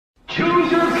Choose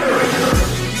your character.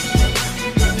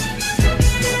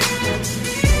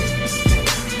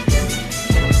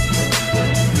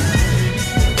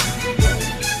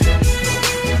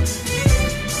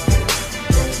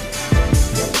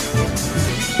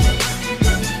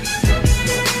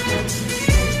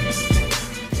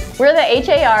 We're the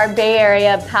HAR Bay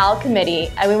Area PAL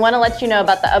Committee, and we want to let you know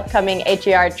about the upcoming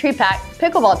HAR TREPAC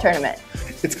Pickleball Tournament.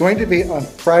 It's going to be on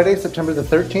Friday, September the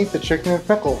 13th at Chicken and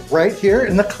Pickle, right here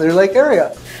in the Clear Lake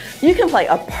area. You can play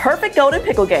a perfect golden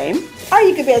pickle game, or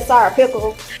you could be a sour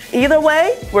pickle. Either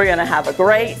way, we're going to have a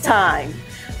great time.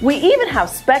 We even have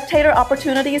spectator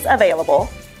opportunities available.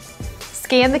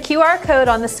 Scan the QR code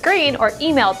on the screen or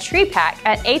email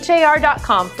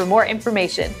trepac@har.com for more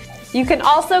information. You can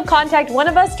also contact one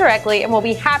of us directly and we'll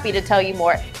be happy to tell you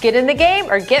more. Get in the game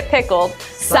or get pickled.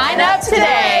 Sign up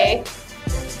today!